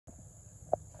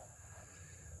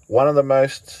One of the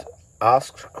most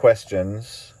asked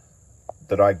questions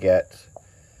that I get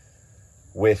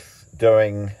with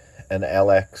doing an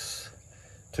LX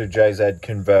to JZ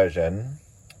conversion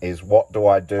is, what do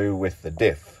I do with the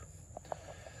diff?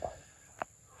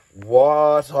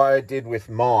 What I did with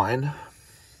mine,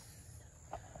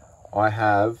 I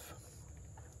have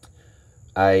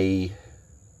a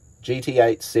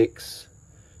GT86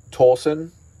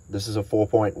 Torsen. This is a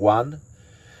 4.1.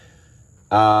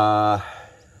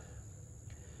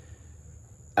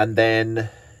 And then,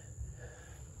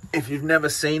 if you've never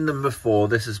seen them before,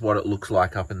 this is what it looks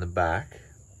like up in the back.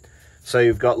 So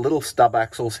you've got little stub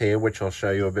axles here, which I'll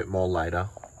show you a bit more later.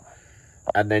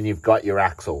 And then you've got your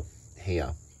axle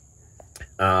here.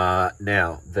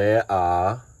 Now, there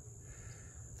are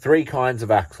three kinds of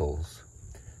axles.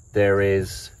 There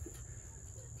is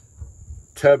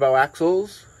turbo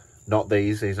axles. Not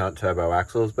these aren't turbo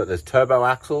axles, but there's turbo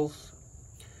axles.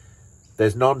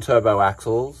 There's non-turbo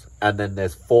axles, and then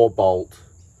there's 4-bolt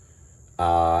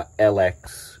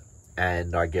LX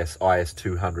and I guess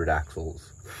IS200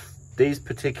 axles. These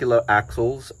particular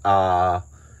axles are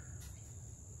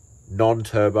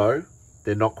non-turbo.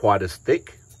 They're not quite as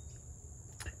thick,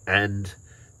 and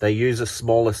they use a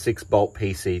smaller 6-bolt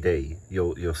PCD.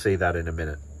 You'll see that in a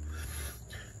minute.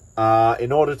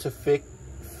 In order to fit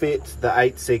the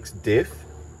 8.6 diff,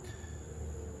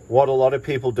 what a lot of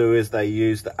people do is they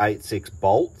use the 8.6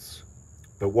 bolts,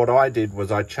 but what I did was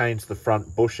I changed the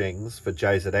front bushings for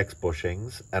JZX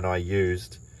bushings, and I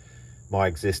used my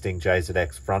existing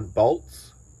JZX front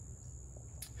bolts.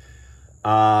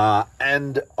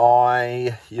 And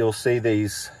you'll see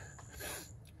these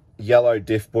yellow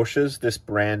diff bushes. This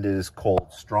brand is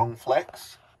called Strong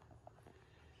Flex.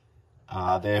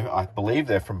 I believe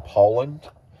they're from Poland.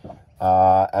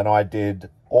 And I did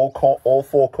all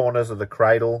four corners of the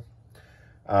cradle,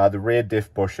 the rear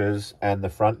diff bushes and the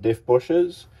front diff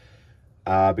bushes,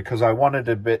 because I wanted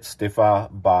it a bit stiffer,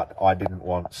 but I didn't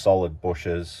want solid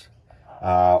bushes.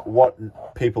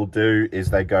 What people do is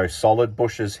they go solid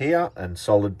bushes here and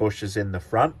solid bushes in the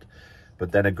front,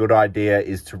 but then a good idea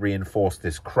is to reinforce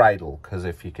this cradle, because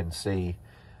if you can see,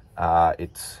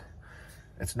 it's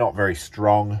not very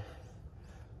strong.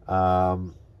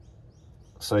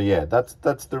 So yeah,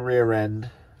 that's the rear end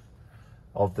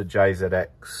of the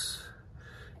JZX.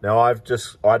 Now I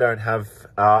don't have,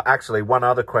 actually one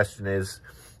other question is,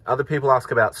 other people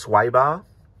ask about sway bar.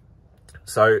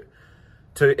 So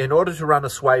in order to run a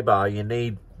sway bar, you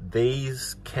need,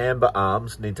 these camber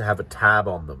arms need to have a tab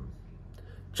on them.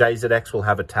 JZX will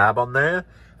have a tab on there,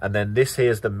 and then this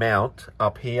here is the mount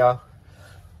up here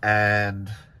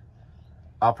and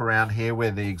up around here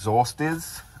where the exhaust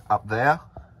is, up there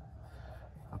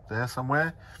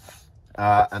somewhere.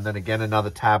 And then again, another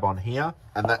tab on here,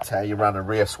 and that's how you run a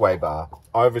rear sway bar.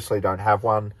 I obviously don't have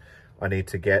one. I need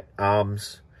to get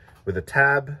arms with a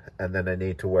tab, and then I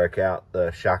need to work out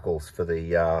the shackles for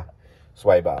the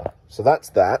sway bar. So that's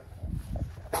that.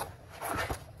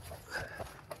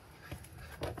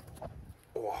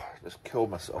 Oh, just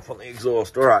killed myself on the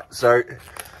exhaust. All right, so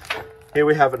here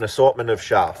we have an assortment of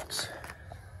shafts.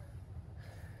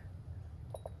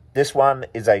 This one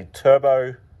is a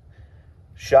turbo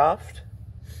shaft.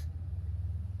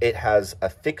 It has a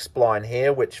thick spline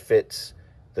here which fits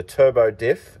the turbo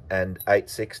diff and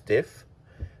 8.6 diff,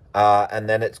 and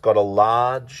then it's got a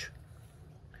large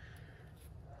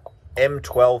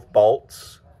M12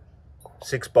 bolts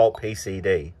 6-bolt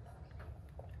PCD.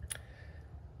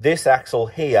 This axle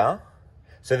here,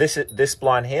 so this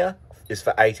spline here is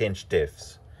for 8-inch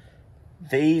diffs.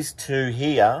 These two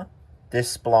here,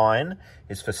 this spline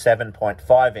is for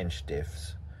 7.5-inch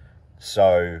diffs.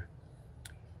 So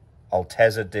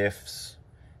Altezza diffs,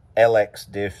 LX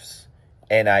diffs,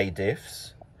 NA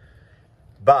diffs.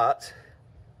 But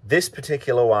this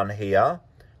particular one here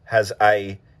has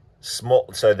a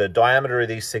small, so the diameter of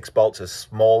these 6 bolts is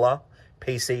smaller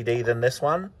PCD than this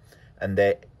one, and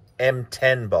they're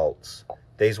M10 bolts.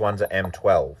 These ones are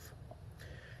M12.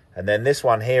 And then this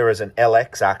one here is an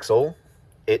LX axle.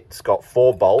 It's got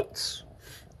 4 bolts,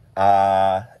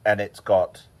 and it's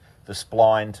got the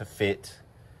spline to fit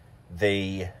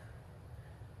the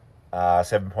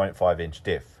 7.5-inch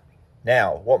diff.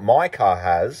 Now, what my car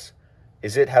has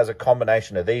is it has a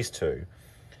combination of these two.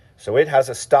 So it has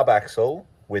a stub axle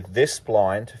with this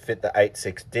spline to fit the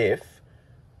 8.6 diff,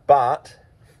 but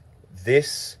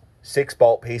this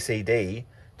 6-bolt PCD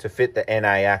to fit the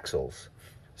NA axles.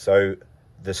 So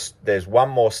there's one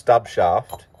more stub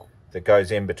shaft that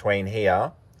goes in between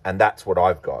here, and that's what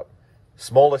I've got.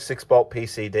 Smaller 6-bolt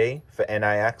PCD for NA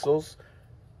axles,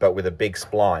 but with a big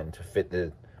spline to fit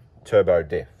the turbo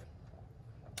diff.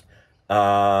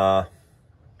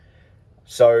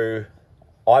 So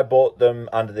I bought them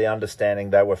under the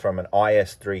understanding they were from an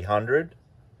IS300.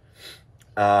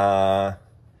 The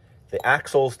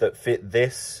axles that fit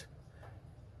this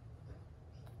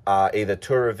are either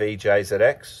Tourer V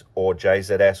JZX or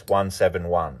JZS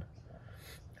 171,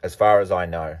 as far as I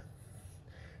know.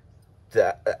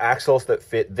 The axles that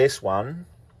fit this one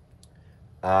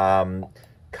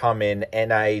come in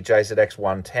NA JZX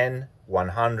 110,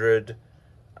 100,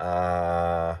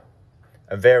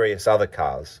 and various other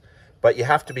cars. But you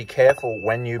have to be careful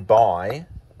when you buy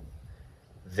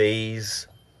these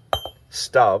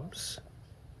stubs,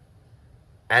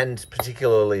 and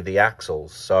particularly the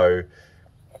axles. So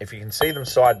if you can see them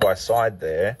side by side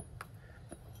there,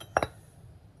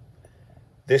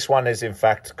 this one is in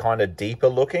fact kind of deeper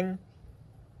looking.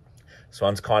 This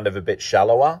one's kind of a bit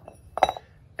shallower,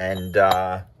 and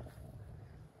they're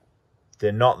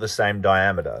not the same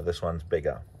diameter. This one's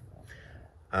bigger.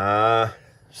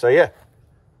 So yeah,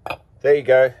 there you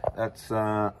go. That's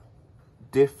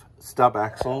Diff stub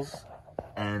axles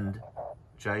and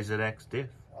JZX Diff.